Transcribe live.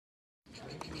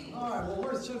right, well,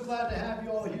 we're so glad to have you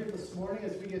all here this morning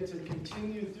as we get to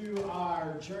continue through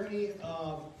our journey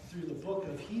through the book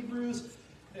of Hebrews.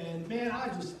 And man, I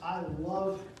just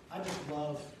love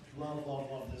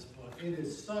this book. It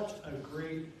is such a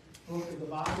great book of the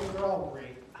Bible. They're all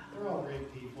great. They're all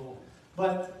great people.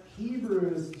 But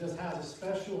Hebrews just has a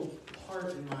special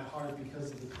part in my heart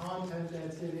because of the content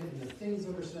that's in it and the things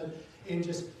that are said. And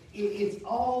just, it's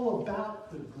all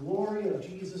about the glory of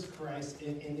Jesus Christ.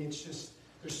 And it's just,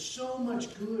 there's so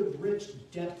much good, rich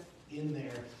depth in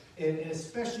there. And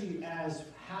especially as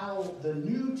how the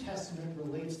New Testament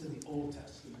relates to the Old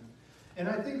Testament. And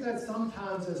I think that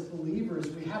sometimes as believers,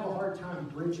 we have a hard time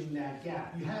bridging that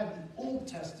gap. You have the Old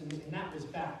Testament, and that was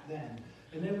back then.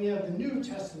 And then we have the New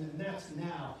Testament, and that's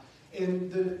now.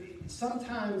 And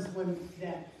sometimes when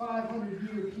that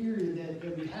 500-year period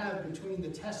that we have between the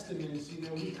Testaments,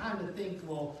 we kind of think,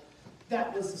 well,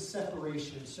 that was the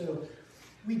separation. So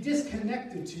we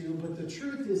disconnect the two, but the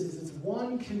truth is it's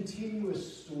one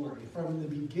continuous story from the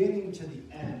beginning to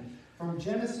the end. From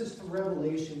Genesis to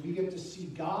Revelation, we get to see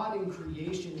God in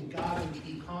creation and God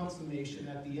in consummation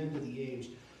at the end of the age.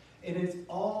 And it's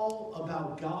all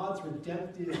about God's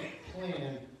redemptive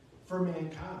plan for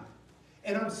mankind.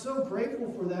 And I'm so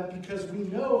grateful for that because we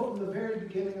know from the very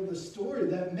beginning of the story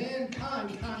that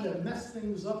mankind kind of messed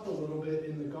things up a little bit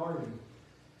in the garden.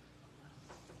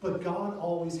 But God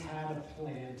always had a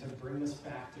plan to bring us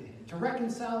back to Him, to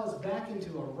reconcile us back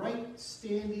into a right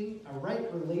standing, a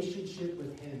right relationship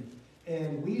with Him.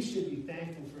 And we should be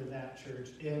thankful for that, church.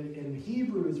 And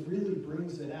Hebrews really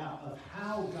brings it out of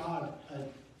how God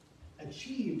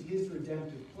achieved His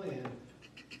redemptive plan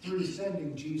through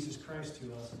sending Jesus Christ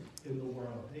to us in the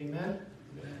world. Amen?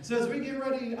 So as we get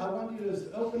ready, I want you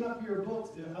to open up your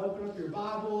books, open up your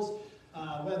Bibles,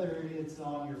 whether it's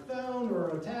on your phone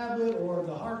or a tablet or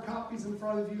the hard copies in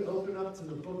front of you, open up to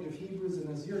the book of Hebrews.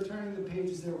 And as you're turning the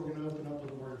pages there, we're going to open up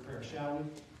with a word of prayer, shall we?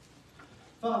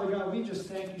 Father God, we just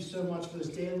thank you so much for this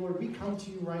day, Lord. We come to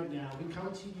you right now. We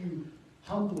come to you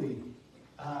humbly.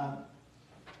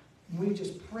 We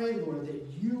just pray, Lord, that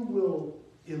you will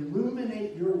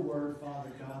illuminate your word,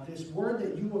 Father God, this word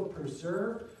that you have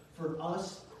preserved for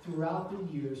us throughout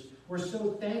the years. We're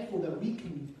so thankful that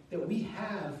we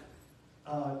have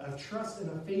a trust and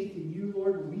a faith in you,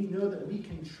 Lord. We know that we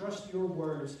can trust your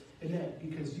words, and that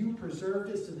because you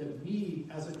preserved it so that we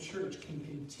as a church can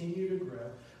continue to grow.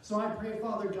 So I pray,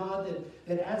 Father God,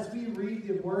 that as we read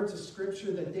the words of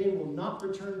Scripture, that they will not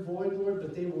return void, Lord,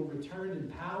 but they will return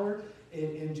in power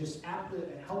and just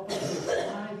help us to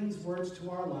apply these words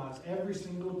to our lives every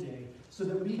single day so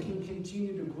that we can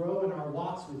continue to grow in our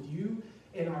walks with you,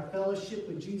 in our fellowship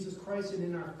with Jesus Christ, and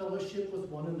in our fellowship with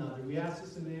one another. We ask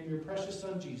this in the name of your precious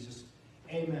Son, Jesus.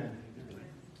 Amen.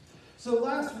 So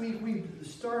last week we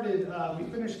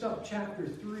finished up chapter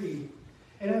 3.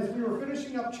 And as we were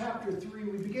finishing up chapter 3,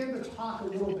 we began to talk a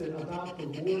little bit about the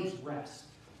Lord's rest.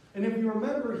 And if you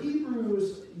remember,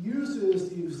 Hebrews uses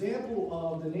the example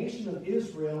of the nation of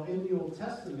Israel in the Old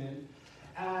Testament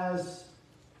as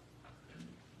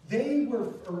they were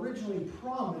originally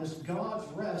promised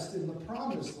God's rest in the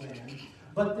promised land,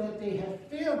 but that they had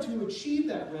failed to achieve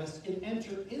that rest and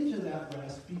enter into that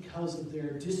rest because of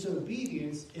their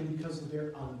disobedience and because of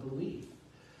their unbelief.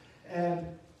 And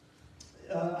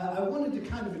I wanted to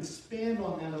kind of expand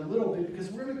on that a little bit because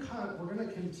we're going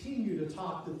to continue to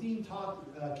talk. The theme talk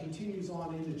continues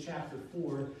on into chapter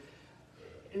 4.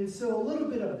 And so a little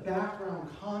bit of background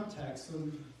context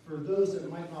for those that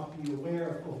might not be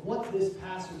aware of what this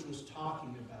passage was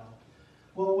talking about.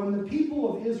 Well, when the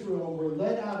people of Israel were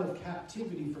led out of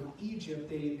captivity from Egypt,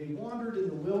 they wandered in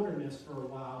the wilderness for a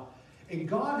while. And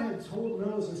God had told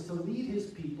Moses to lead his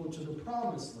people to the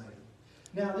promised land.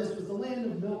 Now, this was the land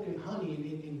of milk and honey,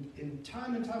 and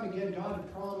time again, God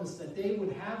had promised that they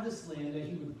would have this land, that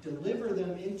He would deliver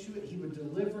them into it, He would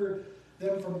deliver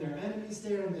them from their enemies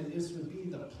there, and that this would be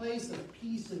the place of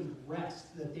peace and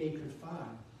rest that they could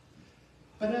find.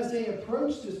 But as they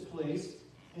approached this place,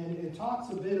 and it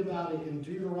talks a bit about it in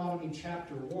Deuteronomy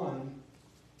chapter 1,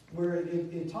 where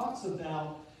it talks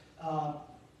about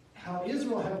how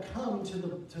Israel had come to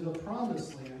the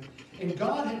promised land, and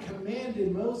God had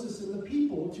commanded Moses and the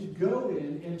people to go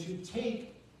in and to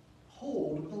take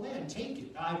hold of the land. Take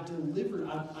it. I've delivered.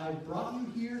 I've brought you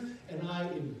here, and I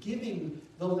am giving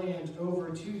the land over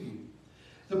to you.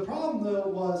 The problem, though,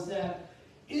 was that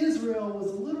Israel was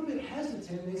a little bit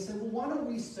hesitant. They said, well, why don't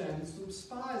we send some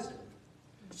spies in?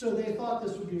 So they thought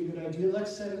this would be a good idea.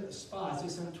 Let's send spies. They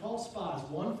sent 12 spies,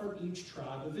 one from each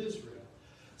tribe of Israel.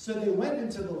 So they went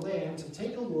into the land to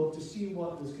take a look to see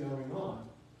what was going on.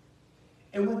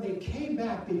 And when they came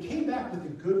back with a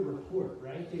good report,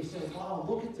 right? They said, wow,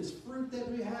 look at this fruit that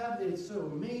we have. It's so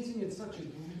amazing. It's such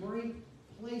a great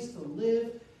place to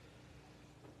live.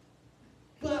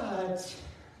 But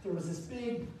there was this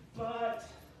big but,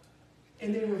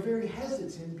 and they were very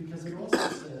hesitant because it also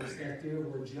says that there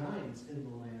were giants in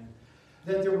the land,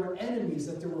 that there were enemies,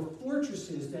 that there were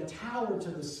fortresses that towered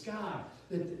to the sky,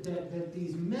 that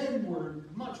these men were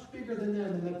much bigger than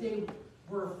them, and that they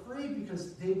were afraid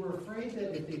because they were afraid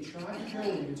that if they tried to go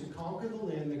in to conquer the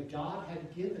land that God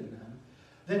had given them,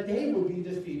 that they would be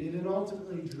defeated and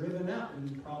ultimately driven out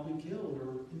and probably killed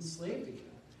or enslaved again.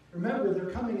 Remember,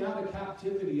 they're coming out of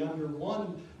captivity under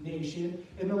one nation,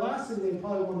 and the last thing they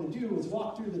probably want to do is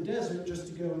walk through the desert just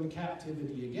to go into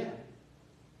captivity again.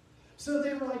 So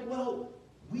they were like, well,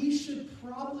 we should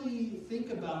probably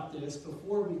think about this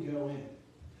before we go in.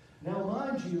 Now,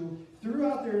 mind you,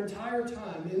 throughout their entire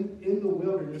time in the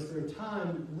wilderness, their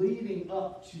time leading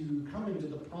up to coming to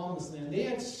the promised land, they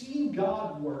had seen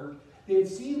God work. They had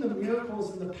seen the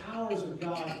miracles and the powers of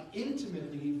God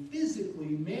intimately, physically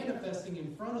manifesting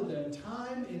in front of them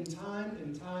time and time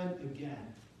and time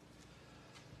again.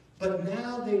 But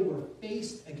now they were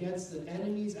faced against the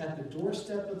enemies at the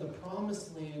doorstep of the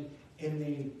promised land, and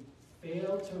they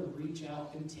failed to reach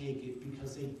out and take it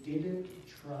because they didn't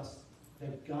trust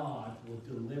that God will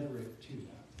deliver it to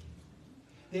them.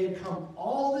 They had come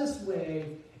all this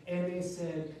way, and they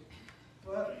said,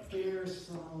 but there's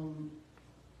some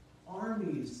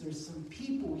armies, there's some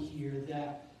people here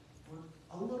that we're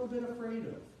a little bit afraid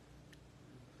of.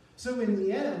 So in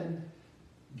the end,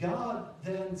 God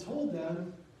then told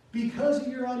them, because of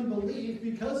your unbelief,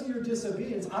 because of your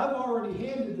disobedience, I've already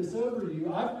handed this over to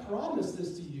you. I've promised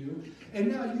this to you.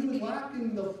 And now you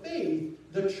lacking the faith,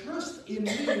 the trust in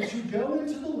me to go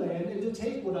into the land and to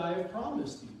take what I have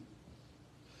promised you.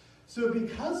 So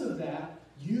because of that,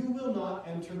 you will not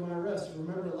enter my rest.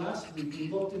 Remember last week we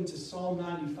looked into Psalm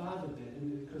 95 a bit,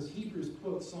 and because Hebrews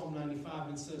quotes Psalm 95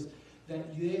 and says that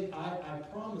I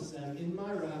promise them, in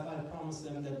my wrath I promise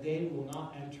them that they will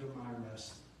not enter my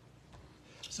rest.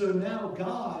 So now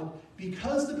God,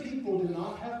 because the people did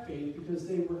not have faith, because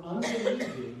they were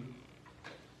unbelieving,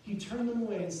 he turned them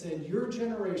away and said, your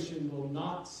generation will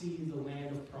not see the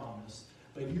land of promise,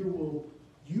 but you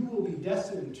will be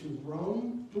destined to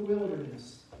roam the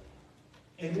wilderness,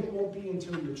 and it won't be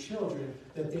until your children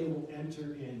that they will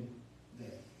enter in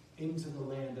there, into the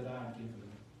land that I've given them.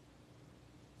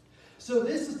 So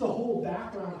this is the whole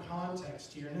background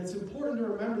context here, and it's important to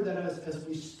remember that as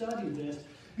we study this,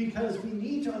 because we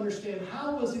need to understand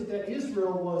how was it that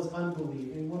Israel was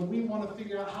unbelieving when we want to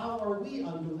figure out how are we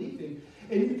unbelieving.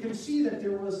 And you can see that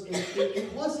there was,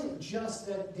 it wasn't just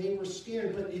that they were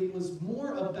scared, but it was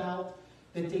more about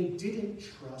that they didn't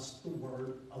trust the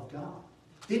word of God.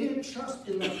 They didn't trust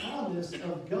in the promise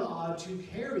of God to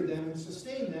carry them and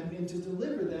sustain them and to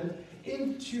deliver them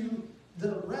into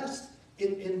the rest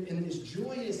in this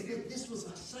joyous, this was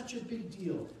such a big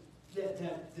deal.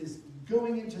 That this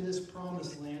going into this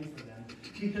promised land for them,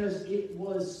 because it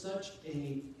was such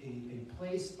a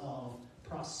place of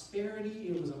prosperity.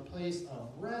 It was a place of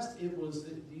rest. It was,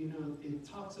 it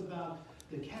talks about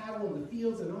the cattle and the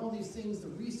fields and all these things. The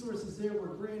resources there were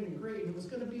grand and great, and it was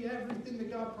going to be everything that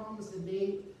God promised.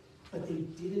 But they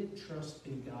didn't trust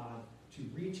in God to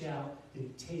reach out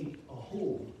and take a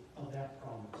hold of that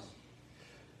promise.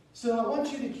 So I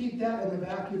want you to keep that in the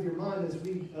back of your mind as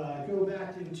we go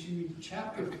back into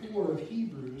chapter 4 of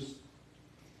Hebrews.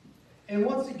 And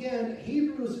once again,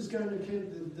 Hebrews is going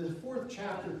to, the 4th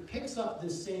chapter picks up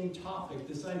this same topic,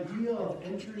 this idea of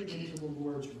entering into the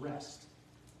Lord's rest.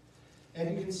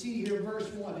 And you can see here verse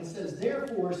 1, it says,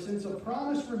 therefore, since a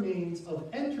promise remains of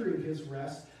entering his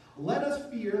rest, let us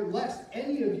fear lest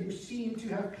any of you seem to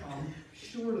have come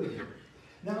short of it.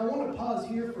 Now I want to pause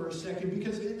here for a second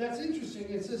because that's interesting.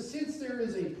 It says,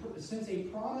 since a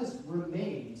promise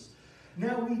remains.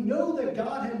 Now we know that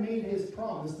God had made his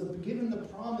promise, given the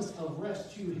promise of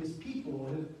rest to his people,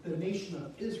 the nation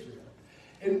of Israel.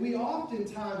 And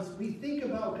we think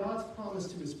about God's promise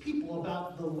to his people,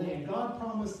 about the land. God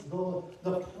promised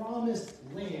the promised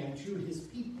land to his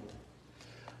people.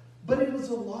 But it was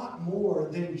a lot more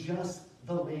than just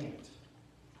the land.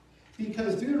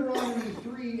 Because Deuteronomy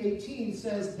 3:18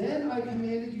 says, then I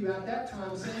commanded you at that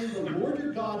time, saying, the Lord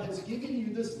your God has given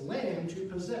you this land to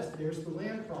possess. There's the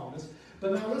land promise.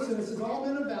 But now listen, it says, all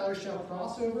men of valor shall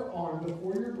cross over armed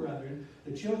before your brethren,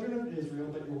 the children of Israel,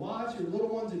 but your wives, your little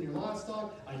ones, and your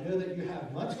livestock, I know that you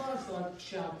have much livestock,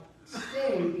 shall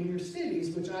stay in your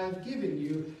cities, which I have given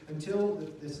you, until,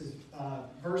 this is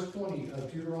verse 20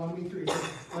 of Deuteronomy 3,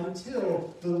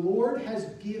 until the Lord has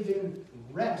given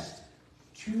rest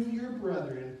to your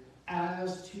brethren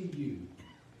as to you.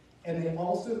 And they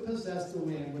also possess the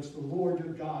land which the Lord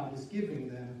your God is giving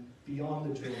them beyond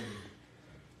the Jordan.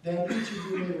 Then each of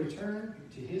you may return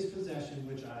to his possession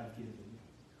which I have given you.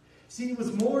 See, it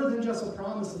was more than just a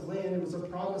promise of land, it was a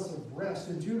promise of rest.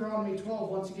 In Deuteronomy 12,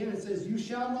 once again, it says, you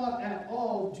shall not at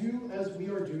all do as we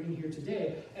are doing here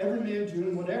today, every man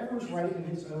doing whatever is right in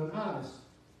his own eyes.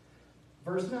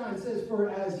 Verse 9 says,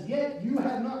 for as yet you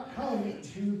have not come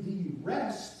to the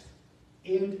rest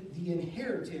and the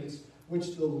inheritance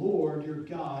which the Lord your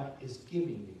God is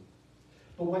giving you.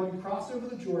 But when you cross over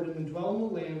the Jordan and dwell in the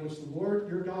land which the Lord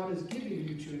your God is giving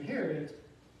you to inherit,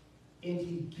 and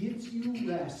he gives you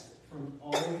rest from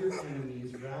all your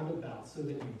enemies round about, so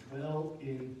that you dwell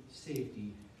in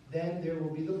safety, then there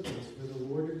will be the place where the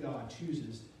Lord your God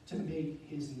chooses to make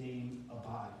his name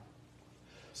abide.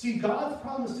 See, God's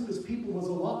promise to his people was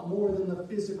a lot more than the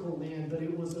physical land, but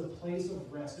it was a place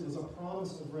of rest. It was a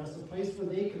promise of rest, a place where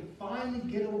they could finally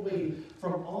get away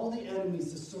from all the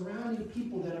enemies, the surrounding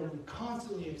people that are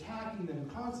constantly attacking them,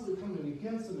 constantly coming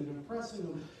against them and oppressing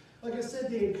them. Like I said,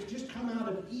 they had just come out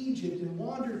of Egypt and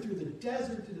wandered through the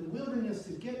desert, through the wilderness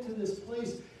to get to this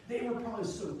place. They were probably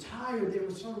so tired. They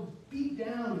were so beat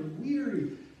down and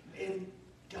weary. And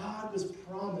God was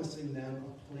promising them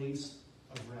a place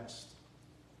of rest.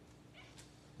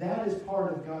 That is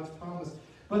part of God's promise.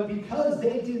 But because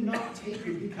they did not take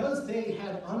it, because they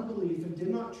had unbelief and did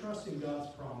not trust in God's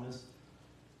promise,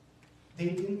 they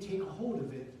didn't take hold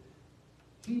of it.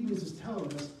 Hebrews is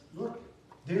telling us, look,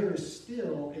 there is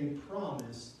still a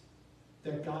promise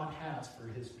that God has for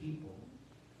his people.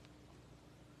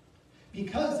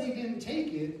 Because they didn't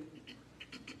take it,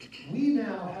 we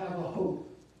now have a hope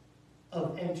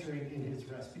of entering in his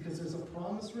rest. Because there's a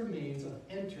promise remains of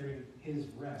entering his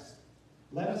rest.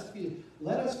 Let us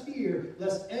fear,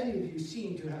 lest any of you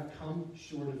seem to have come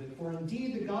short of it. For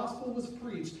indeed the gospel was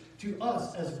preached to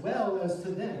us as well as to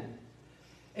them.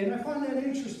 And I find that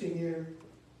interesting here,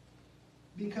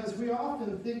 because we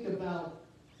often think about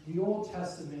the Old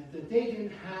Testament, that they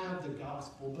didn't have the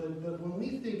gospel. But when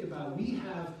we think about it,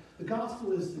 the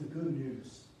gospel is the good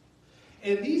news.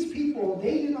 And these people,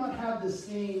 they did not have the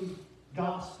same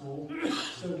gospel,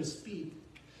 so to speak.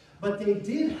 But they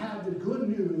did have the good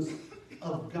news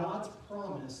of God's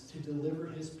promise to deliver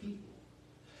his people.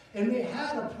 And they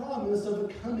had a promise of a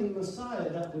coming Messiah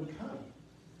that would come.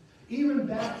 Even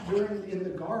back in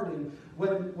the garden,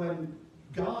 when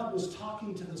God was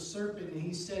talking to the serpent and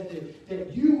he said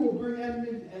that you will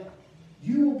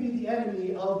be the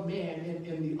enemy of man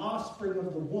and the offspring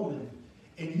of the woman,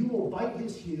 and you will bite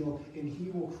his heel and he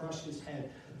will crush his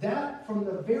head. That, from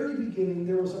the very beginning,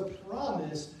 there was a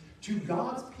promise to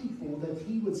God's people that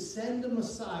he would send a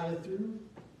Messiah through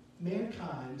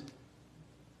mankind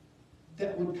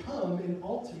that would come and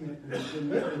ultimately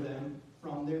deliver them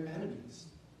from their enemies.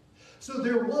 So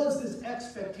there was this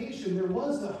expectation, there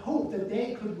was a hope that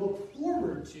they could look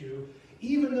forward to,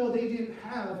 even though they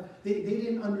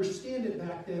didn't understand it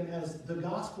back then as the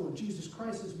gospel of Jesus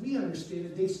Christ as we understand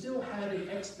it. They still had an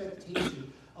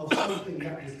expectation of something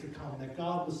that was to come, that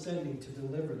God was sending to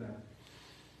deliver them.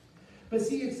 But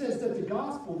see, it says that the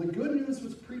gospel, the good news,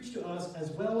 was preached to us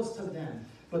as well as to them.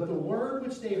 But the word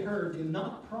which they heard did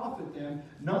not profit them,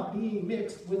 not being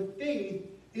mixed with faith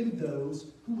in those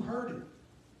who heard it.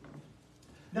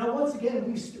 Now, once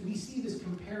again, we see this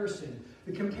comparison.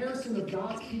 The comparison of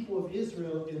God's people of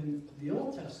Israel in the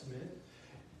Old Testament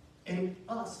and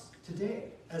us today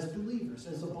as believers,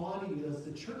 as a body, as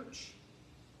the church.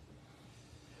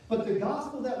 But the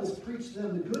gospel that was preached to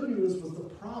them, the good news, was the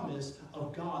promise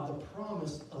of God, the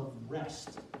promise of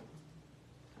rest,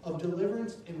 of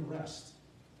deliverance and rest.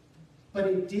 But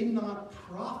it did not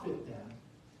profit them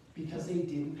because they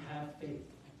didn't have faith.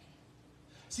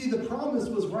 See, the promise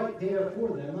was right there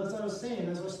for them. As I was saying,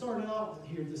 as I started off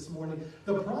here this morning,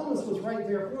 the promise was right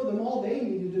there for them. All they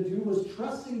needed to do was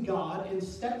trust in God and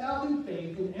step out in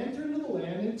faith and enter into the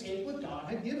land and take what God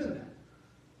had given them.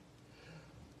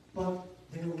 But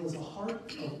there was a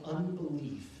heart of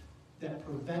unbelief that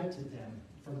prevented them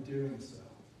from doing so.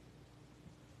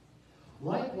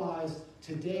 Likewise,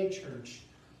 today, church,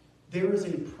 there is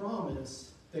a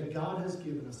promise that God has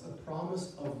given us, a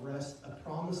promise of rest, a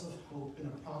promise of hope, and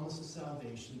a promise of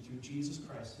salvation through Jesus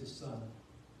Christ, his Son.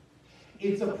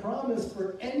 It's a promise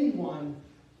for anyone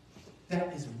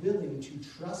that is willing to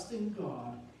trust in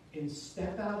God and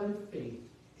step out in faith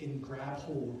and grab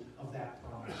hold of that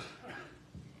promise.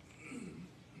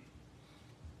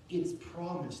 It's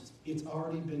promised. It's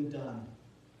already been done.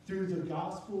 Through the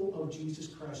gospel of Jesus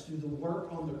Christ, through the work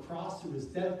on the cross, through his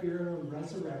death, burial, and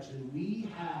resurrection, we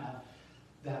have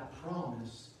that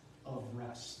promise of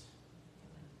rest.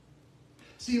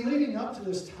 See, leading up to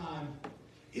this time,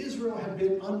 Israel had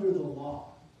been under the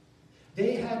law.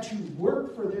 They had to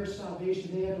work for their salvation.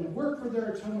 They had to work for their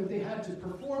atonement. They had to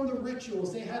perform the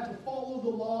rituals. They had to follow the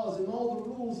laws and all the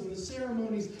rules and the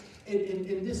ceremonies. And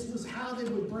this was how they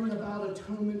would bring about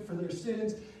atonement for their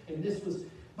sins. And this was,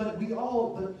 but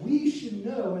we should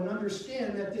know and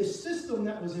understand that this system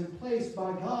that was in place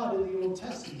by God in the Old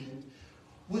Testament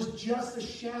was just a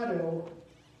shadow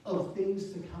of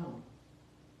things to come.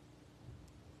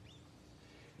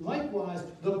 Likewise,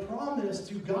 the promise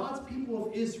to God's people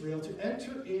of Israel to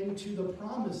enter into the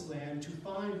promised land to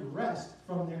find rest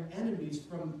from their enemies,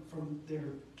 from their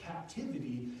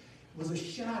captivity, was a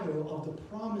shadow of the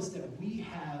promise that we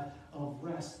have of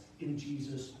rest in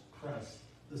Jesus Christ,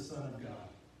 the Son of God.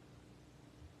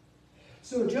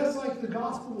 So just like the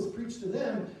gospel was preached to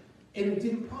them, and it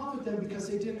didn't profit them because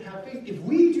they didn't have faith, if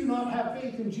we do not have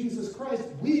faith in Jesus Christ,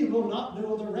 we will not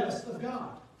know the rest of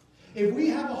God. If we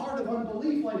have a heart of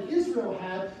unbelief like Israel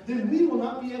had, then we will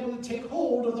not be able to take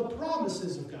hold of the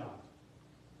promises of God.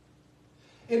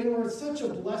 And it was such a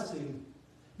blessing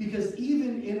because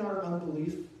even in our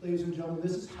unbelief, ladies and gentlemen,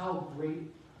 this is how great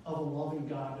of a loving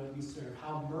God that we serve,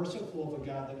 how merciful of a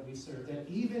God that we serve, that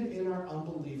even in our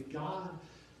unbelief, God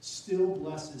still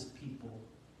blesses people.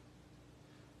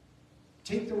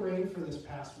 Take the rain for this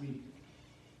past week.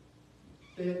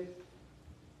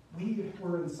 We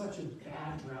were in such a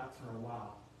bad drought for a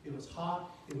while. It was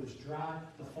hot, it was dry,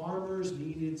 the farmers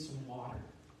needed some water.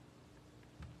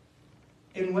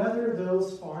 And whether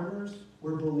those farmers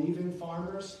were believing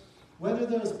farmers, whether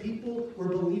those people were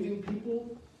believing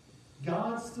people,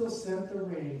 God still sent the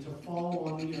rain to fall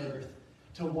on the earth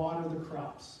to water the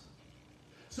crops.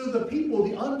 So the people,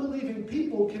 the unbelieving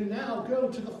people, can now go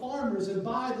to the farmers and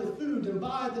buy the food and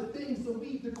buy the things, the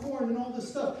wheat, the corn, and all this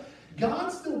stuff. God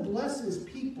still blesses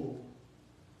people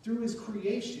through his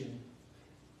creation,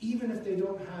 even if they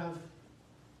don't have,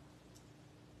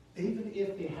 even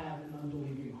if they have an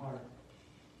unbelieving heart.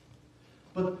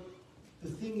 But the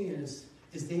thing is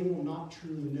they will not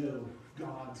truly know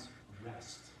God's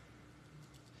rest.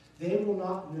 They will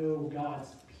not know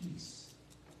God's peace,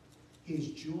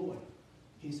 his joy,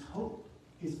 his hope,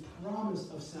 his promise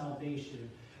of salvation,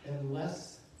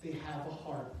 unless they have a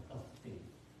heart of faith.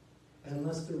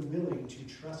 Unless they're willing to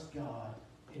trust God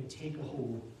and take a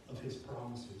hold of his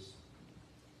promises.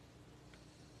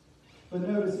 But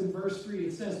notice in verse 3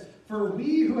 it says, "For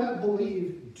we who have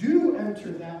believed do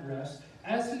enter that rest.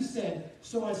 As he said,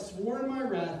 so I swore in my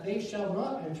wrath, they shall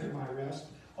not enter my rest,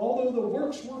 although the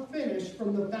works were finished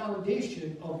from the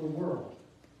foundation of the world."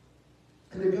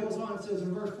 And it goes on, it says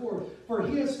in verse 4, "For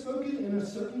he has spoken in a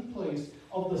certain place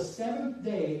of the seventh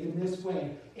day in this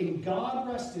way, and God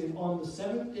rested on the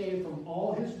seventh day from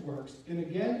all his works, and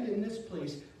again in this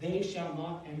place, they shall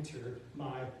not enter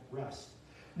my rest."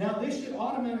 Now this should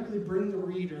automatically bring the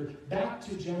reader back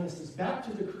to Genesis, back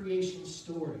to the creation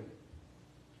story.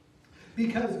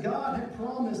 Because God had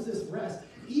promised this rest.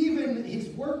 Even his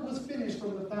work was finished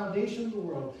from the foundation of the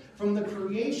world, from the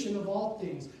creation of all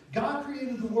things. God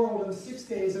created the world in 6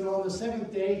 days, and on the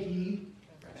seventh day he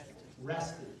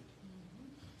rested.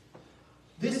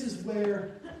 This is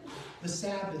where the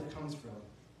Sabbath comes from.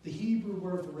 The Hebrew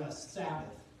word for rest, Sabbath.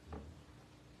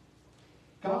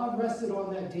 God rested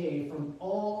on that day from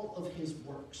all of his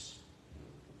works.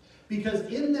 Because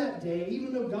in that day,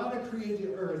 even though God had created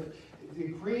the earth, he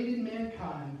created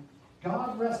mankind,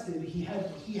 God rested. He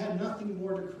had nothing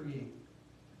more to create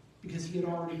because he had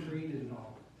already created it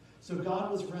all. So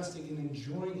God was resting and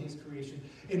enjoying his creation.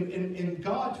 And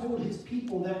God told his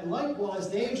people that likewise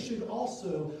they should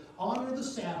also honor the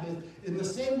Sabbath in the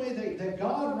same way that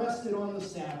God rested on the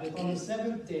Sabbath, on the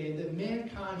seventh day, that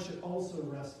mankind should also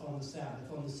rest on the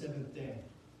Sabbath, on the seventh day.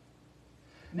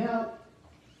 Now,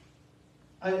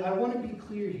 I want to be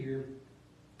clear here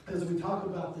as we talk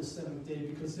about this seventh day,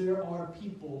 because there are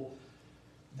people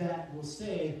that will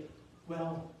say,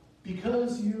 well,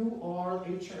 because you are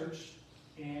a church,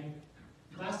 and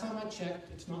last time I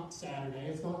checked, it's not Saturday,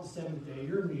 it's not the seventh day,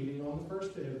 you're meeting on the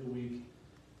first day of the week.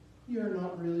 You're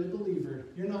not really a believer.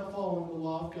 You're not following the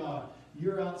law of God.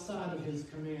 You're outside of his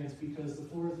commands, because the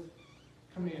fourth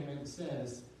commandment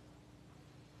says,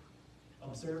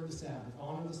 observe the Sabbath,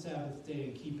 honor the Sabbath day,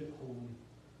 and keep it holy.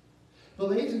 But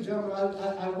ladies and gentlemen,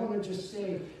 I want to just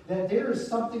say that there is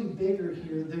something bigger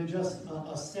here than just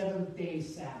a seventh-day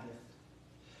Sabbath.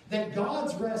 That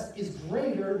God's rest is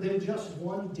greater than just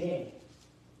one day.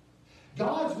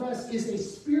 God's rest is a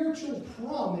spiritual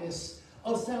promise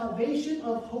of salvation,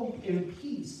 of hope, and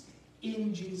peace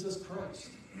in Jesus Christ.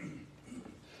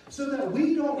 So that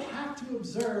we don't have to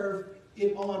observe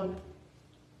it on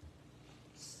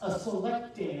a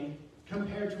select day,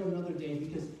 compared to another day,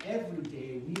 because every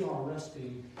day we are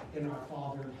resting in our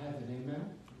Father in heaven. Amen?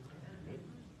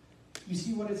 You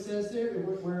see what it says there?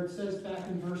 Where it says back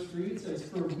in verse 3, it says,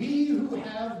 "For we who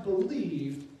have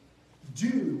believed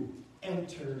do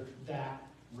enter that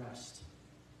rest."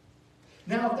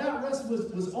 Now, if that rest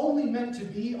was only meant to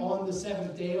be on the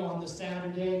seventh day, on the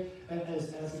Saturday,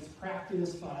 as it's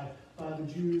practiced by the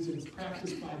Jews, and it's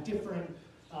practiced by different,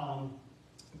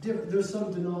 there's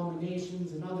some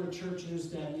denominations and other churches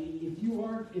that if you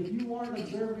aren't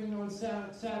observing on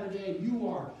Saturday,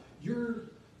 you're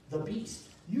the beast.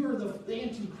 You're the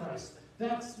Antichrist.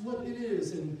 That's what it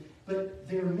is. But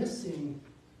they're missing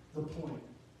the point.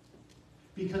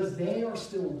 Because they are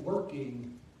still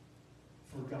working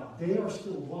for God. They are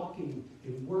still walking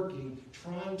and working,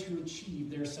 trying to achieve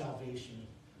their salvation.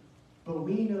 But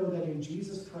we know that in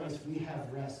Jesus Christ we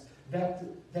have rest. That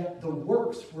the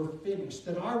works were finished.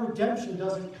 That our redemption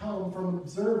doesn't come from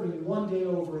observing one day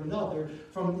over another,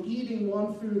 from eating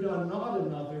one food on not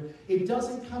another. It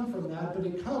doesn't come from that, but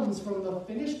it comes from the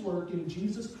finished work in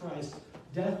Jesus Christ,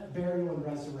 death, burial, and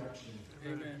resurrection.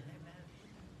 Amen.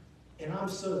 And I'm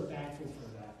so thankful for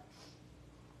that.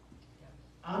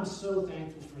 I'm so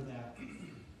thankful for that.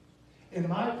 And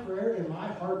my prayer and my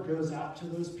heart goes out to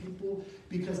those people,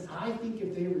 because I think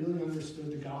if they really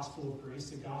understood the gospel of grace,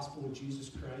 the gospel of Jesus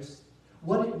Christ,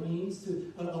 what it means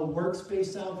to a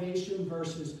works-based salvation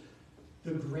versus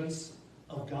the grace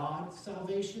of God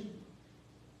salvation,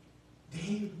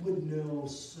 they would know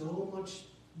so much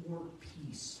more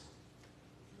peace.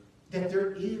 That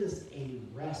there is a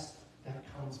rest that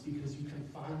comes because you can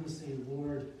finally say,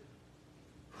 Lord,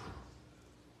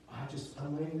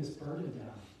 I'm laying this burden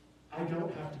down. I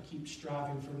don't have to keep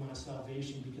striving for my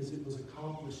salvation because it was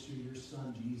accomplished through your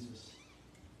Son, Jesus.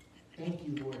 Thank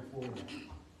you, Lord, for it.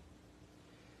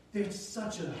 There's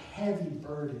such a heavy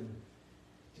burden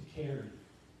to carry.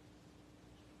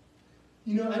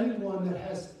 You know, anyone that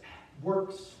has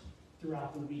works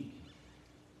throughout the week,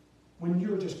 when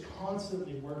you're just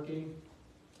constantly working,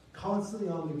 constantly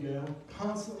on the go,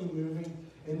 constantly moving,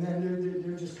 and then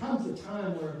there just comes a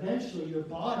time where eventually your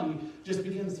body just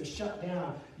begins to shut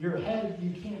down. Your head,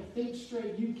 you can't think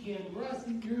straight, you can't rest,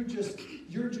 you're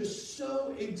just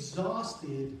so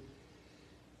exhausted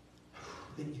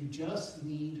that you just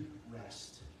need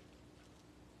rest.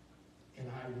 And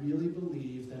I really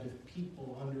believe that if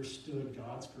people understood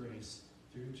God's grace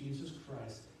through Jesus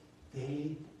Christ,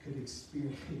 they could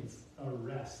experience a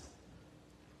rest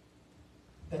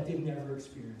that they've never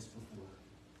experienced before.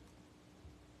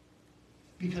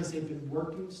 Because they've been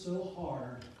working so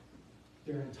hard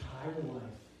their entire life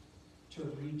to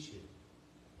reach it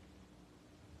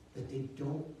that they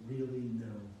don't really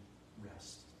know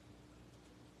rest.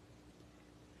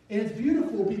 And it's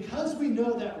beautiful because we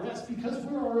know that rest, because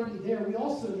we're already there. We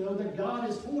also know that God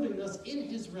is holding us in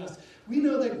his rest. We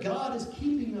know that God is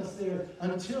keeping us there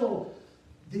until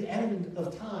the end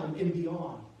of time and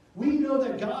beyond. We know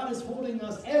that God is holding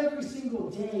us every single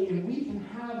day, and we can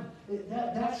have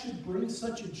that. That should bring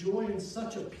such a joy and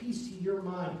such a peace to your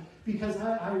mind, because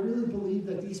I really believe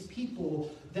that these people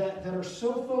that are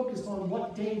so focused on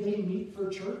what day they meet for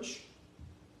church,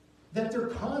 that they're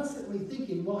constantly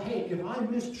thinking, well, hey, if I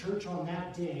miss church on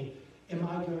that day, am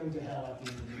I going to hell at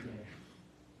the end of the day?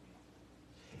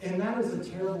 And that is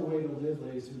a terrible way to live,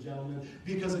 ladies and gentlemen,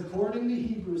 because according to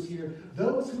Hebrews here,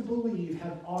 those who believe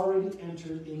have already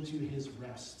entered into his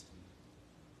rest.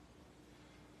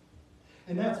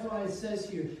 And that's why it says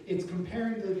here, it's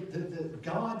comparing the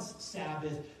God's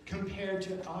Sabbath compared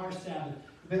to our Sabbath.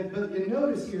 But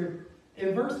notice here,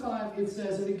 in verse 5, it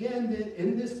says, and again,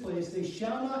 in this place, they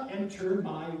shall not enter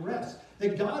my rest.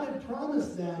 That God had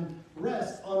promised them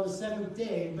rest on the seventh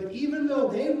day, but even though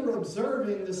they were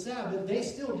observing the Sabbath, they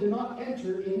still did not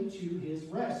enter into his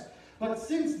rest. But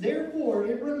since therefore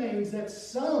it remains that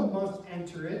some must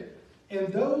enter it,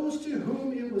 and those to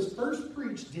whom it was first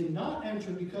preached did not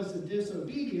enter because of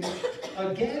disobedience,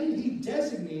 again he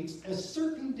designates a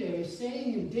certain day,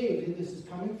 saying in David, this is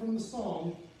coming from the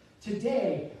Psalm,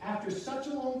 today, after such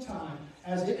a long time,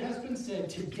 as it has been said,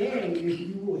 today, if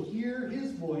you will hear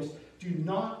his voice, do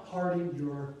not harden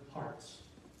your hearts.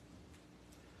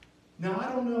 Now,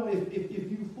 I don't know if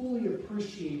you fully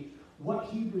appreciate what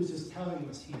Hebrews is telling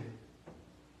us here.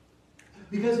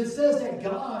 Because it says that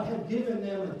God had given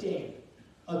them a day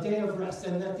of rest,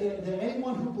 and that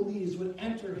anyone who believes would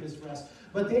enter his rest.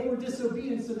 But they were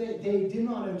disobedient, so they did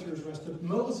not enter his rest. But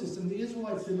Moses and the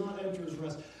Israelites did not enter his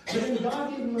rest. But then God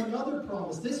gave them another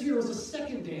promise. This year was a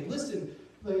second day. Listen,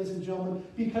 ladies and gentlemen,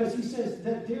 because he says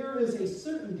that there is a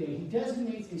certain day. He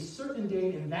designates a certain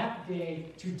day, and that day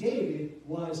to David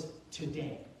was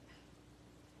today.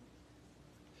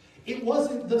 It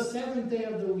wasn't the seventh day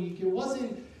of the week. It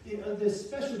wasn't this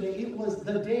special day. It was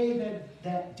the day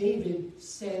that David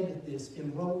said this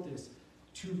and wrote this.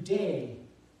 Today,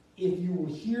 if you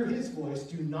will hear his voice,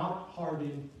 do not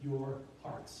harden your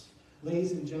hearts.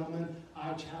 Ladies and gentlemen,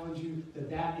 I challenge you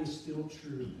that is still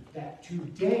true. That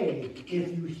today,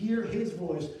 if you hear his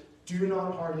voice, do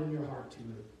not harden your heart to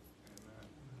it.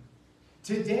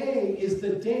 Today is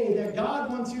the day that God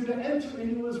wants you to enter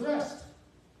into his rest.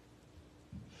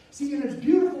 See, and it's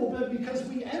beautiful, but because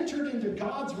we entered into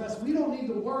God's rest, we don't need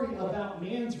to worry about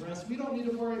man's rest. We don't need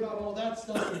to worry about all that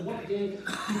stuff and what day,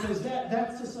 because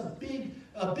that's just a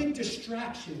big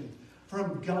distraction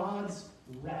from God's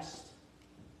rest.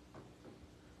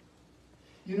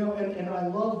 You know, and I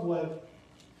love what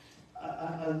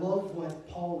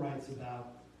Paul writes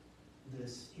about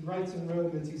this. He writes in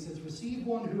Romans, he says, receive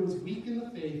one who is weak in the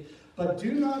faith, but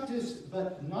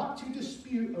not to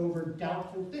dispute over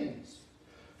doubtful things.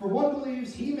 For one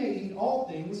believes he may eat all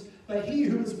things, but he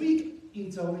who is weak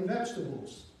eats only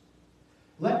vegetables.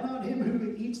 Let not him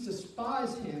who eats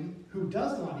despise him who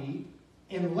does not eat,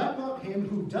 and let not him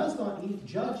who does not eat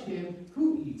judge him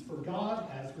who eats, for God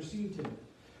has received him.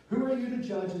 Who are you to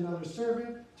judge another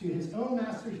servant? To his own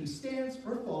master he stands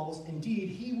or falls. Indeed,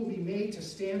 he will be made to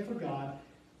stand for God.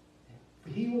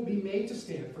 He will be made to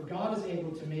stand, for God is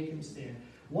able to make him stand.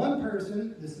 One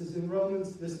person, this is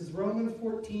Romans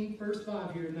 14, verse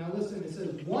 5 here. Now listen, it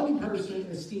says, one person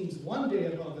esteems one day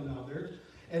above another,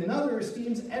 another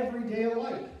esteems every day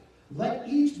alike. Let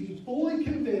each be fully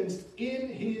convinced in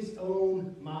his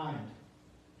own mind.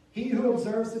 He who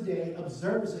observes the day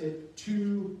observes it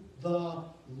to the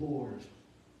Lord.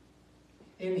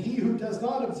 And he who does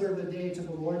not observe the day to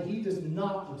the Lord, he does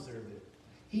not observe it.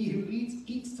 He who eats,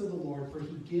 eats to the Lord, for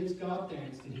he gives God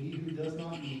thanks. And he who does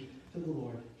not eat to the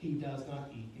Lord, he does not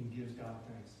eat and gives God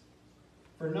thanks.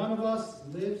 For none of us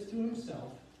lives to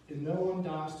himself, and no one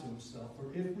dies to himself.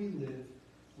 For if we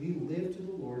live to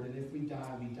the Lord, and if we die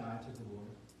to the Lord.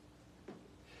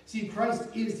 See, Christ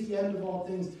is the end of all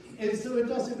things. And so it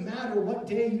doesn't matter what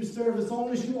day you serve, as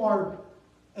long as you are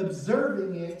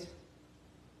observing it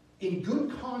in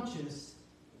good conscience,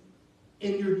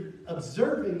 and you're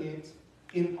observing it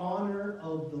in honor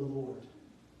of the Lord.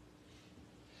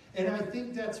 And I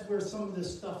think that's where some of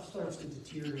this stuff starts to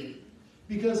deteriorate.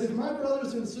 Because if my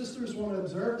brothers and sisters want to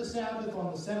observe the Sabbath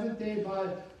on the seventh day by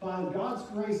God's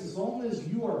grace, as long as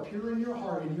you are pure in your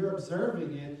heart and you're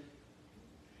observing it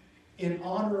in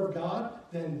honor of God,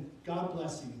 then God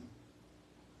bless you.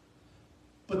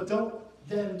 But don't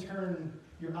then turn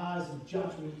your eyes of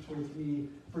judgment towards me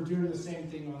for doing the same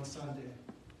thing on Sunday.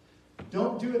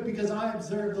 Don't do it because I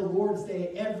observe the Lord's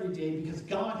Day every day, because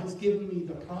God has given me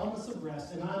the promise of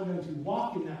rest, and I'm going to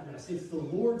walk in that rest. It's the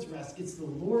Lord's rest. It's the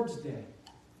Lord's day.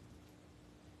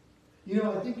 You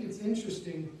know, I think it's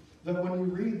interesting that when you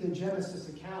read the Genesis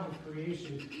account of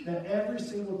creation, that every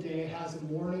single day has a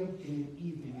morning and an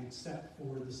evening except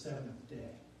for the seventh day.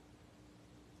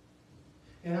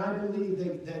 And I believe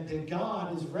that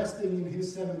God is resting in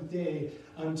his seventh day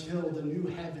until the new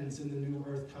heavens and the new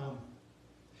earth come.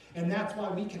 And that's why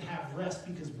we can have rest,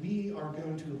 because we are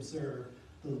going to observe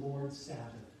the Lord's Sabbath,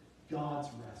 God's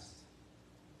rest.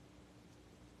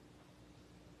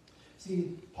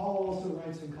 See, Paul also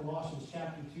writes in Colossians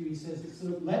chapter 2, he says,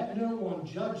 so let no one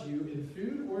judge you in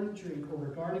food or in drink, or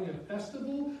regarding a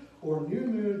festival or new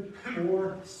moon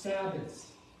or Sabbaths,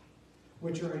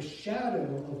 which are a shadow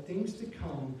of things to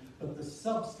come, but the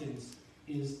substance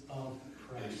is of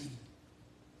Christ.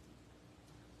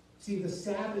 See, the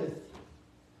Sabbath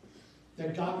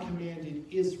that God commanded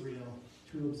Israel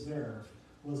to observe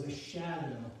was a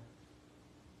shadow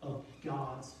of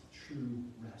God's true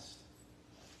rest.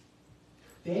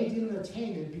 They didn't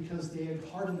attain it because they had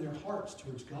hardened their hearts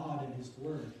towards God and his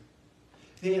word.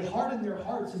 They had hardened their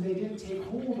hearts and they didn't take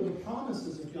hold of the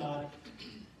promises of God.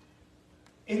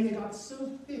 And they got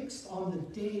so fixed on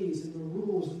the days and the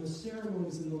rules and the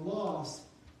ceremonies and the laws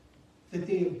that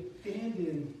they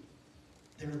abandoned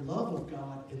their love of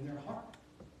God in their heart.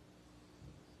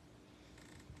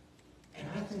 And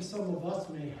I think some of us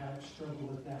may have struggled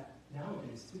with that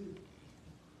nowadays too.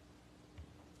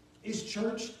 Is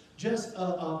church just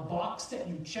a box that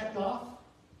you check off?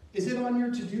 Is it on your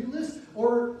to-do list?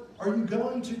 Or are you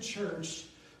going to church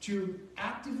to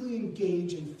actively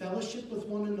engage in fellowship with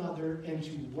one another and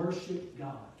to worship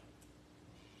God?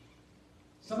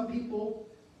 Some people,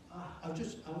 I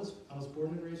was born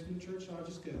and raised in church, so I'll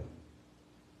just go.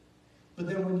 But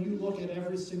then when you look at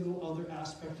every single other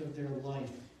aspect of their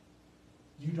life,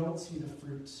 you don't see the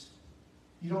fruits.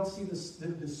 You don't see the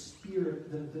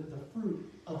spirit, the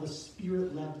fruit of a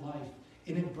spirit-led life.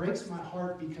 And it breaks my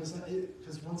heart because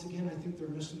once again, I think they're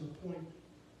missing the point.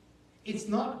 It's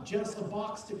not just a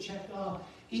box to check off.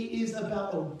 It is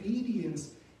about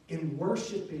obedience in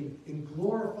worshiping, in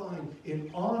glorifying, in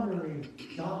honoring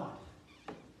God.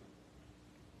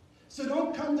 So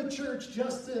don't come to church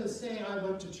just to say, I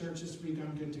went to church this week,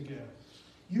 I'm good to go.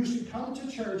 You should come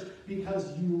to church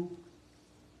because you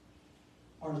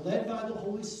are led by the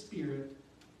Holy Spirit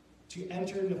to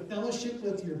enter into fellowship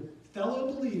with your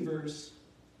fellow believers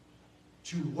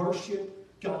to worship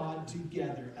God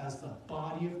together as the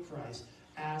body of Christ,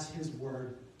 as His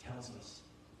Word tells us.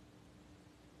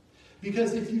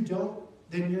 Because if you don't,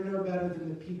 then you're no better than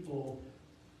the people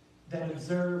that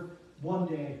observe one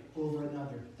day over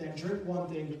another, that drink one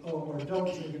thing or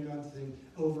don't drink another thing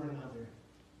over another.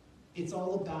 It's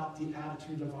all about the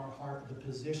attitude of our heart, the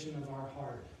position of our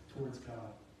heart towards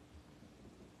God.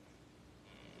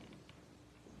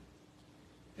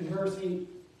 In verse 8,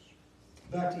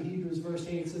 back to Hebrews verse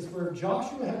 8, it says, For if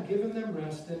Joshua had given them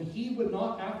rest, then he would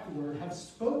not afterward have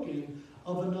spoken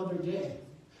of another day.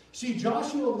 See,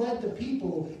 Joshua led the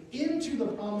people into the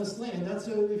promised land. That's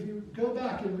if you go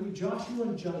back and read Joshua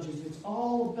and Judges, it's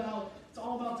all about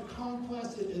the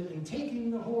conquest and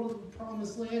taking the hold of the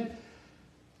promised land.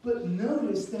 But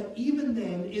notice that even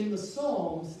then, in the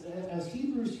Psalms, as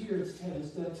Hebrews here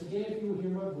says, that today if you will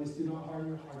hear my voice, do not harden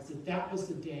your hearts, that was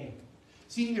the day.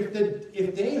 See, if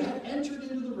they had entered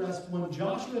into the rest when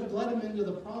Joshua had led them into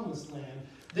the promised land,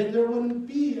 then there wouldn't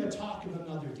be a talk of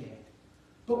another day.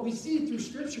 But we see through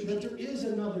Scripture that there is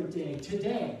another day,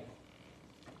 today.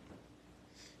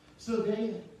 So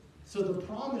the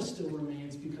promise still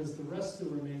remains because the rest still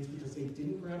remains because they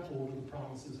didn't grab hold of the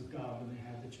promises of God when they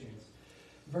had the chance.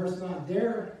 Verse 9,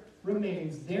 there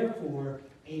remains therefore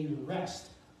a rest,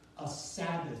 a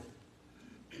Sabbath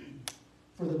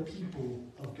for the people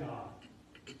of God.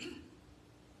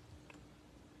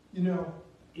 You know,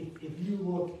 if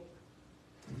you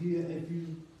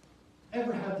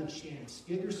ever had the chance,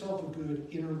 get yourself a good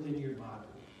interlinear Bible.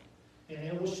 And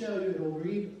it will show you, it will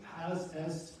read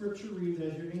as Scripture reads,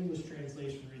 as your English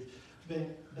translation reads.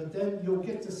 But then you'll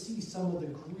get to see some of the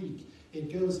Greek.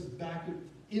 It goes back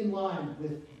in line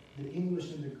with the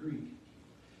English and the Greek.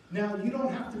 Now, you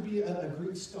don't have to be a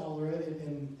Greek scholar,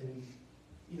 and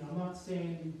you know, I'm not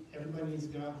saying everybody needs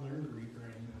to go out and learn Greek or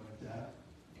anything like that.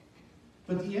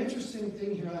 But the interesting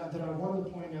thing here that I wanted to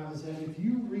point out is that if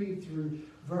you read through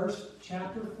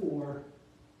chapter 4,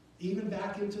 even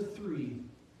back into 3,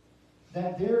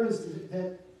 that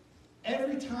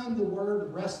every time the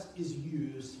word rest is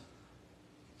used,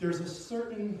 there's a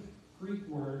certain Greek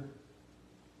word,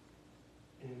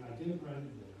 and I didn't write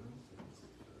it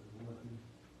down,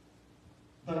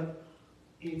 but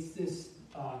it's this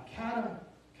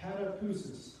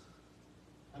catapousis.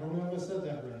 I don't know if I said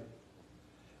that right.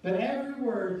 But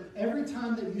every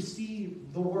time that you see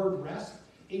the word rest,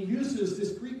 it uses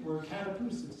this Greek word,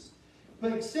 catapousis.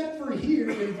 But except for here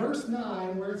in verse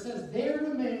 9, where it says, there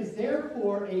remains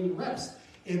therefore a rest.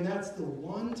 And that's the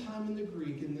one time in the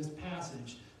Greek in this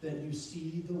passage that you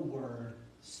see the word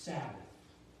Sabbath.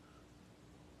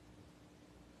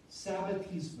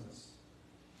 Sabbatismos.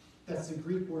 That's the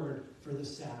Greek word for the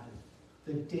Sabbath.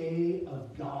 The day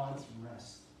of God's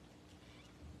rest.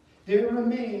 There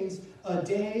remains a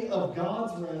day of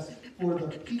God's rest for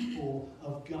the people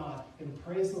of God. And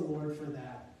praise the Lord for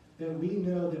that. That we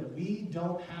know that we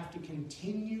don't have to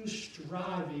continue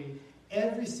striving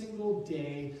every single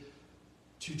day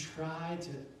to try to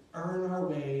earn our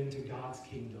way into God's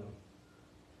kingdom.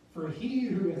 For he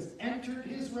who has entered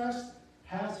his rest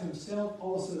has himself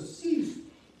also ceased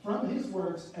from his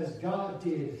works as God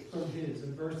did from his.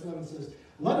 And verse 11 says,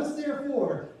 let us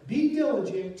therefore be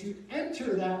diligent to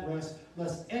enter that rest,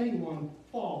 lest anyone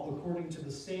fall according to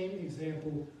the same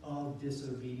example of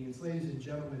disobedience. Ladies and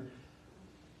gentlemen,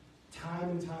 time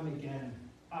and time again,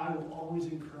 I will always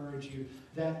encourage you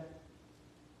that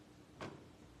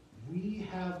we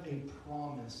have a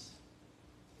promise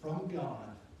from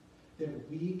God that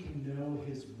we can know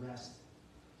his rest,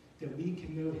 that we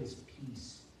can know his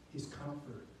peace, his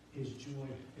comfort, his joy,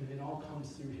 and it all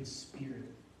comes through his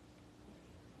Spirit.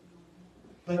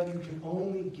 But you can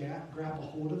only grab a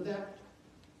hold of that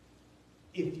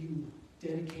if you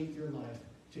dedicate your life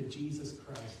to Jesus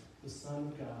Christ, the Son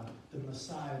of God, the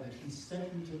Messiah that he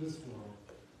sent into this world,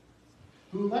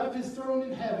 who left his throne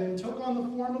in heaven, took on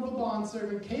the form of a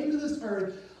bondservant, came to this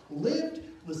earth, lived,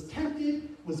 was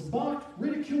tempted, was mocked,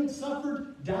 ridiculed,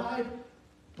 suffered, died,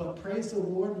 but praise the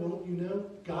Lord, won't you know,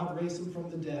 God raised him from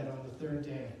the dead on the third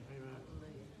day.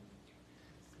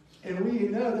 Amen. And we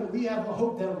know that we have a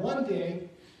hope that one day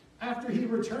After he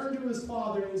returned to his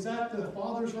Father and is at the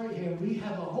Father's right hand, we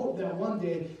have a hope that one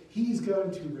day he's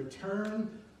going to return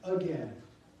again.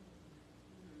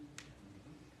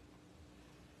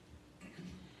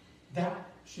 That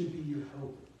should be your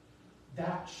hope.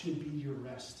 That should be your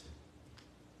rest.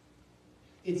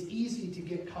 It's easy to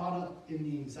get caught up in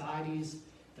the anxieties,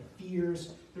 the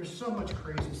fears. There's so much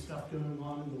crazy stuff going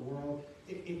on in the world.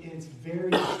 It's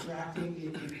very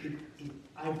distracting.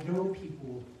 I've known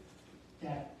people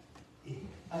that,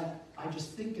 I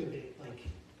just think of it like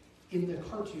in the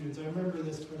cartoons. I remember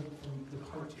this from the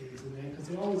cartoons, because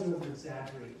they always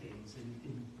over-exaggerate things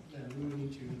in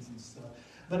Looney Tunes and stuff.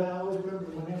 But I always remember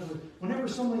whenever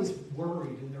somebody's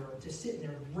worried and they're just sitting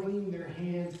there wringing their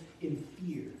hands in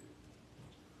fear.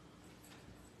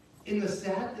 And the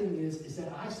sad thing is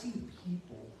that I see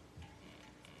people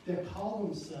that call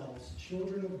themselves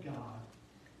children of God,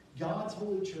 God's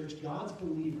holy church, God's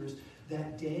believers,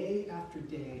 that day after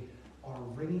day are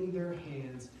wringing their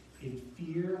hands in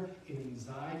fear and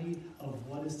anxiety of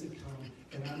what is to come.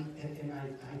 And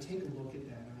I take a look at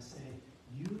that and I say,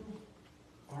 you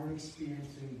are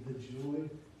experiencing the joy,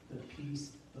 the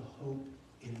peace, the hope,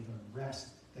 and the rest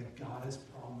that God has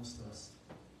promised us.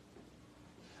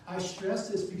 I stress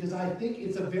this because I think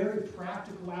it's a very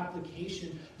practical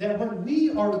application that when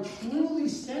we are truly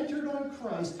centered on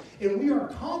Christ and we are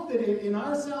confident in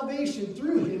our salvation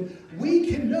through Him, we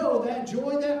can know that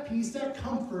joy, that peace, that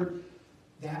comfort,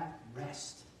 that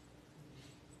rest.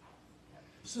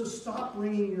 So stop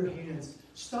wringing your hands.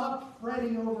 Stop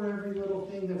fretting over every little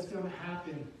thing that's going to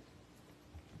happen.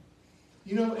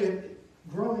 You know,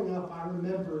 growing up, I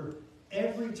remember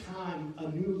every time a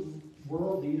new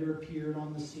world leader appeared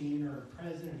on the scene, or a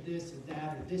president, this and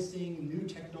that, or this thing, new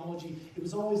technology, it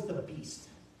was always the beast.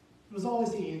 It was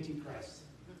always the Antichrist.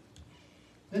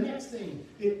 The next thing,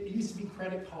 it used to be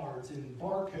credit cards and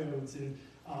barcodes and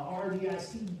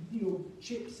RDIC,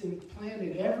 chips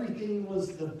implanted. Everything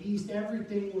was the beast.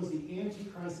 Everything was the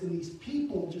Antichrist. And these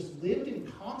people just lived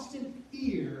in constant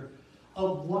fear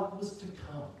of what was to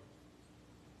come.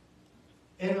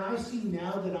 And I see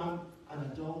now that I'm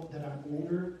an adult, that I'm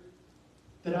older,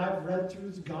 that I've read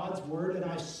through God's Word, and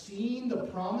I've seen the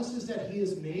promises that He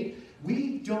has made.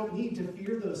 We don't need to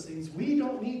fear those things. We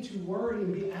don't need to worry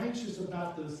and be anxious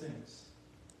about those things.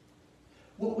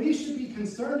 What we should be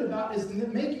concerned about is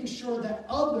making sure that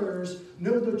others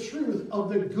know the truth of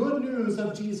the good news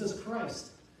of Jesus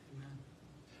Christ. Amen.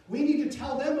 We need to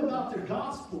tell them about the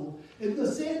gospel in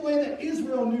the same way that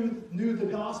Israel knew the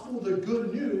gospel, the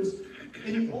good news,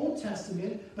 in the Old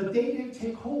Testament, but they didn't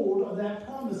take hold of that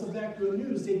promise, of that good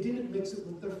news. They didn't mix it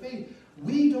with their faith.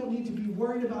 We don't need to be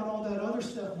worried about all that other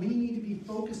stuff. We need to be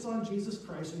focused on Jesus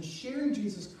Christ and sharing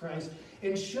Jesus Christ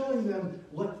and showing them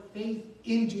what faith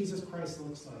in Jesus Christ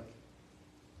looks like.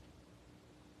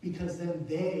 Because then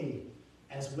they,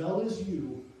 as well as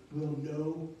you, will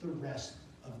know the rest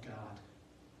of God.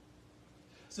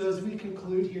 So as we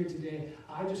conclude here today,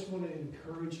 I just want to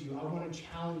encourage you, I want to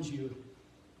challenge you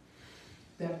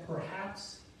that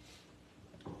perhaps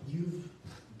you've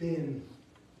been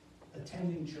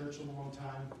attending church a long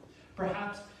time.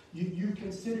 Perhaps you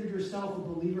considered yourself a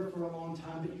believer for a long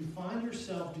time, but you find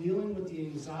yourself dealing with the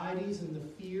anxieties and the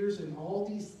fears and all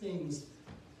these things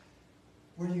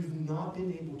where you've not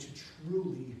been able to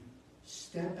truly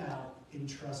step out and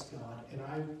trust God. And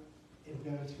I am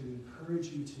going to encourage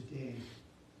you today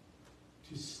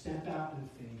to step out in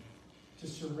faith, to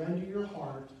surrender your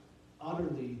heart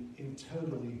utterly and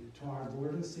totally to our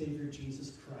Lord and Savior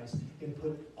Jesus Christ, and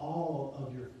put all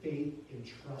of your faith and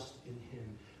trust in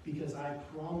Him. Because I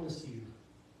promise you,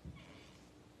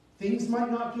 things might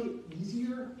not get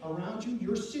easier around you.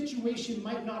 Your situation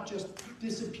might not just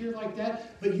disappear like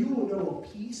that, but you will know a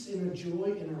peace and a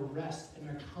joy and a rest and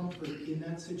a comfort in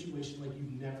that situation like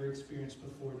you've never experienced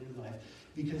before in your life.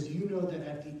 Because you know that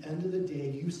at the end of the day,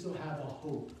 you still have a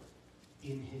hope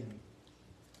in Him.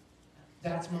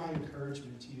 That's my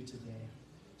encouragement to you today.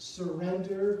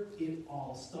 Surrender it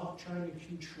all. Stop trying to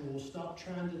control. Stop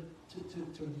trying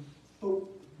to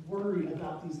worry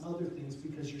about these other things,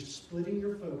 because you're splitting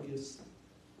your focus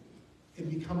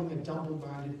and becoming a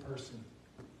double-minded person.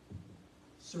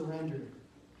 Surrender.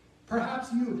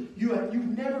 Perhaps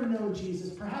you've never known Jesus.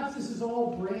 Perhaps this is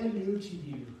all brand new to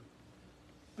you.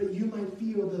 But you might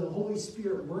feel the Holy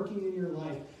Spirit working in your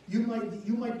life. You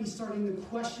might be starting to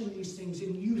question these things,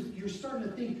 and you're starting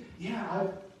to think, yeah,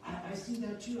 I see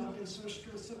that too. I've been so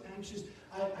stressed, so anxious.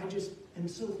 I just am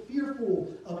so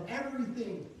fearful of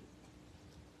everything.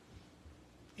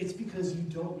 It's because you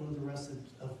don't know the rest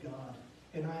of God.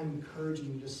 And I'm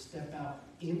encouraging you to step out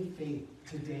in faith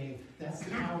today. That's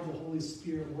how the Holy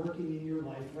Spirit working in your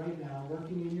life right now,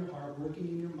 working in your heart, working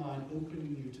in your mind,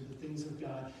 opening you to the things of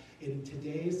God. And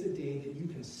today is the day that you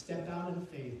can step out in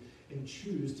faith and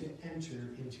choose to enter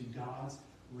into God's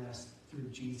rest through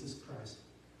Jesus Christ,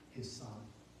 his Son.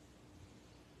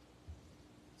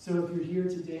 So if you're here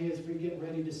today, as we get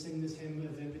ready to sing this hymn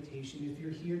of invitation, if you're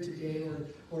here today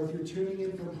or if you're tuning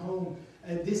in from home,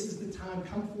 this is the time.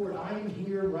 Come forward. I am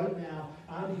here right now.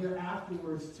 I'm here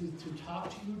afterwards to talk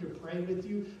to you, to pray with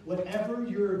you. Wherever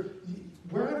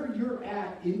you're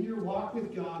at in your walk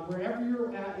with God, wherever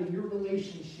you're at in your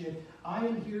relationship, I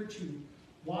am here to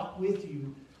walk with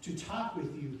you, to talk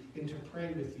with you, and to pray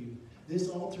with you. This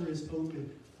altar is open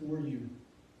for you.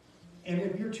 And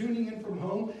if you're tuning in from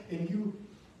home and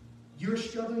you're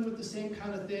struggling with the same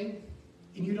kind of thing,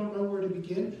 and you don't know where to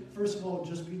begin, first of all,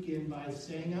 just begin by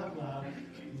saying out loud,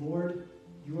 Lord,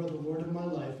 you are the Lord of my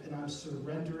life, and I'm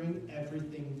surrendering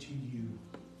everything to you.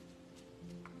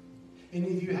 And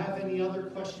if you have any other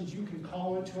questions, you can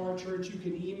call into our church, you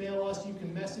can email us, you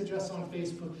can message us on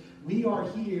Facebook. We are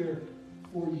here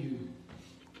for you.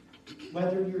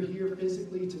 Whether you're here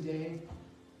physically today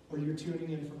or you're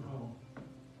tuning in from home.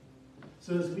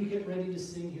 So as we get ready to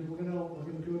sing here, we're going to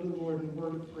go to the Lord in a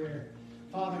word of prayer.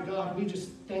 Father God, we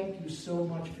just thank you so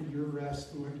much for your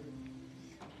rest, Lord.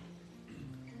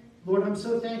 Lord, I'm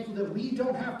so thankful that we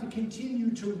don't have to continue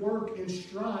to work and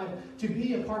strive to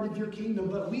be a part of your kingdom,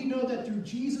 but we know that through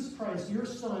Jesus Christ, your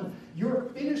Son, your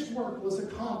finished work was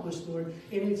accomplished, Lord,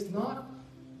 and it's not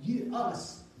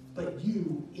us, but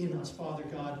you in us, Father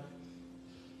God.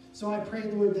 So I pray,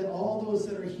 Lord, that all those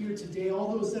that are here today,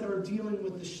 all those that are dealing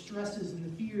with the stresses and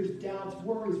the fears, doubts,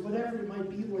 worries, whatever it might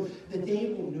be, Lord, that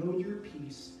they will know your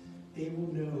peace. They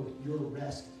will know your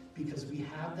rest, because we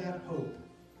have that hope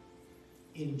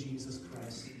in Jesus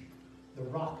Christ, the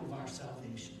rock of our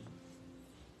salvation.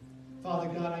 Father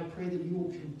God, I pray that you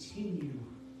will continue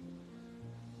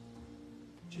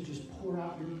to just pour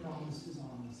out your promises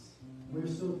on us. We're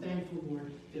so thankful,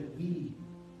 Lord, that we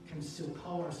can still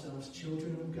call ourselves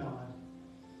children of God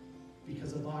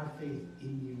because of our faith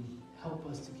in you. Help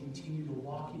us to continue to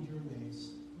walk in your ways.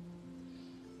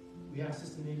 We ask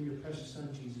this in the name of your precious Son,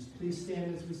 Jesus. Please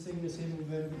stand as we sing this hymn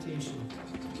of invitation.